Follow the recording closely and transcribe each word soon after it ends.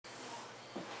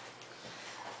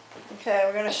Okay,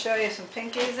 we're going to show you some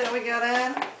pinkies that we got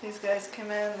in. These guys came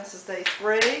in. This is day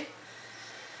 3.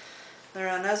 They're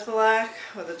on Nesbalac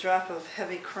with a drop of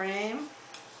heavy cream.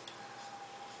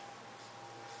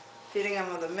 Feeding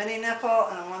them with a mini nipple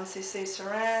and a 1cc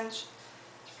syringe.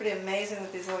 It's pretty amazing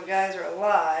that these little guys are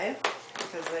alive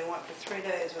because they went for 3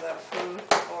 days without food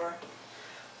or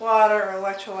water or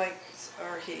electrolytes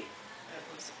or heat.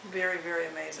 It was very, very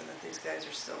amazing that these guys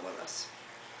are still with us.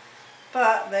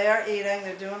 But they are eating,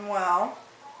 they're doing well.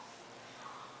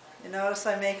 You notice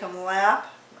I make them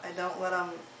lap. I don't let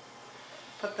them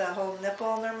put that whole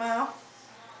nipple in their mouth.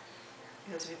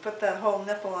 Because if you put that whole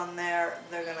nipple in there,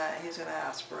 he's gonna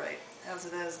aspirate. As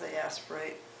it is, they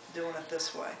aspirate doing it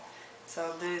this way.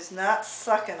 So there's not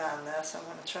sucking on this. I'm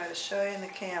going to try to show you in the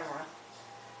camera.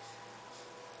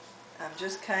 I'm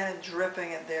just kind of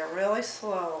dripping it there really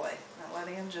slowly. Not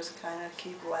letting him just kind of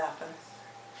keep lapping.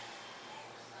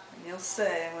 And you'll see,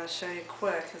 I'm going to show you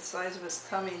quick, the size of his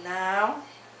tummy now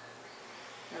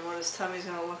and what his tummy's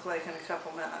going to look like in a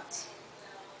couple minutes.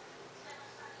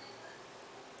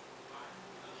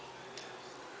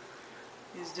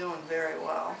 He's doing very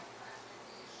well.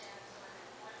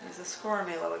 He's a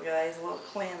squirmy little guy. He's a little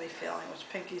clammy feeling, which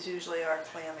pinkies usually are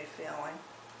clammy feeling.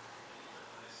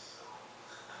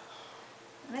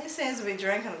 And he seems to be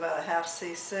drinking about a half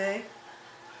cc. And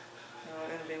we're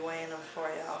going to be weighing him for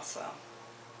you also.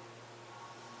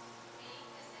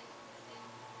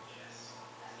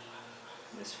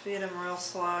 Just feed him real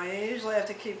slow. You usually have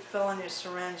to keep filling your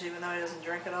syringe even though he doesn't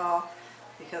drink at all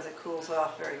because it cools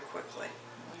off very quickly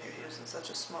when you're using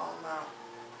such a small amount.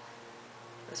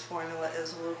 This formula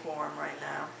is lukewarm right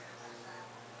now.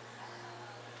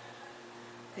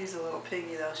 He's a little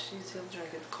piggy though. He'll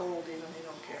drink it cold even, he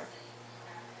don't care.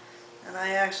 And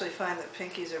I actually find that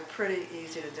pinkies are pretty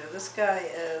easy to do. This guy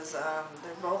is,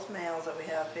 they're both males that we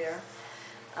have here.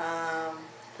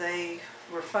 They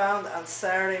were found on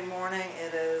Saturday morning.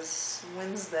 It is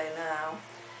Wednesday now.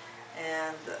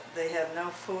 And they had no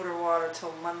food or water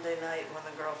till Monday night when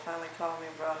the girl finally called me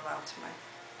and brought them out to me.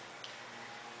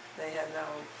 They had no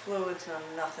fluids, no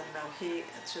nothing, no heat.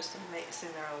 It's just amazing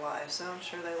they're alive. So I'm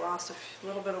sure they lost a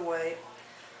little bit of weight,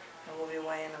 and we'll be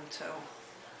weighing them too.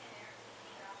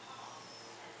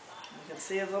 You can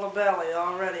see his little belly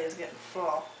already is getting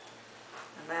full.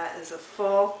 And that is a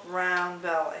full, round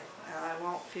belly. And I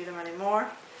won't feed him anymore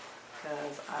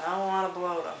because I don't want to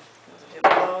bloat him. Because if you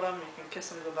bloat him, you can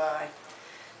kiss him goodbye.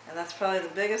 And that's probably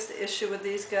the biggest issue with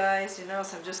these guys. You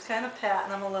notice I'm just kind of patting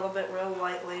them a little bit real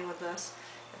lightly with this.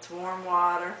 It's warm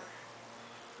water.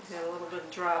 He's got a little bit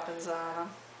of droppings on him.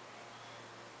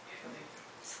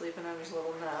 Sleeping in his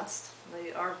little nest.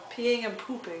 They are peeing and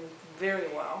pooping very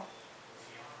well.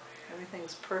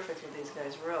 Everything's perfect with these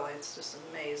guys, really. It's just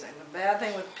amazing. The bad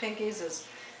thing with pinkies is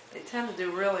they tend to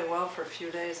do really well for a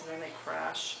few days and then they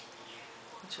crash,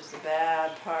 which is the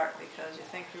bad part because you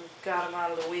think you've got them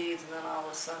out of the weeds and then all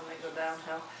of a sudden they go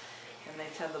downhill and they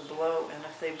tend to bloat. And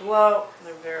if they bloat,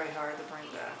 they're very hard to bring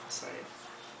back to save.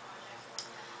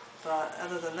 But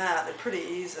other than that, they're pretty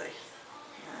easy.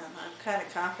 And I'm kind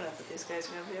of confident that these guys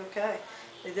are going to be okay.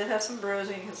 They did have some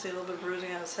bruising. You can see a little bit of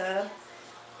bruising on his head.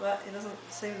 But he doesn't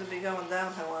seem to be going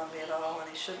downhill on me at all, and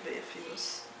he should be if he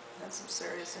had some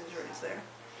serious injuries there.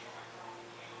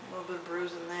 A little bit of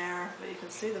bruising there, but you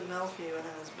can see the milk even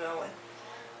in his belly.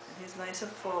 And he's nice and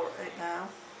full right now.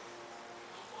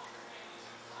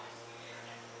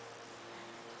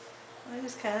 I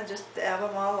just kind of dab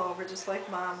them all over, just like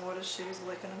Mom would if she was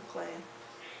licking them clean.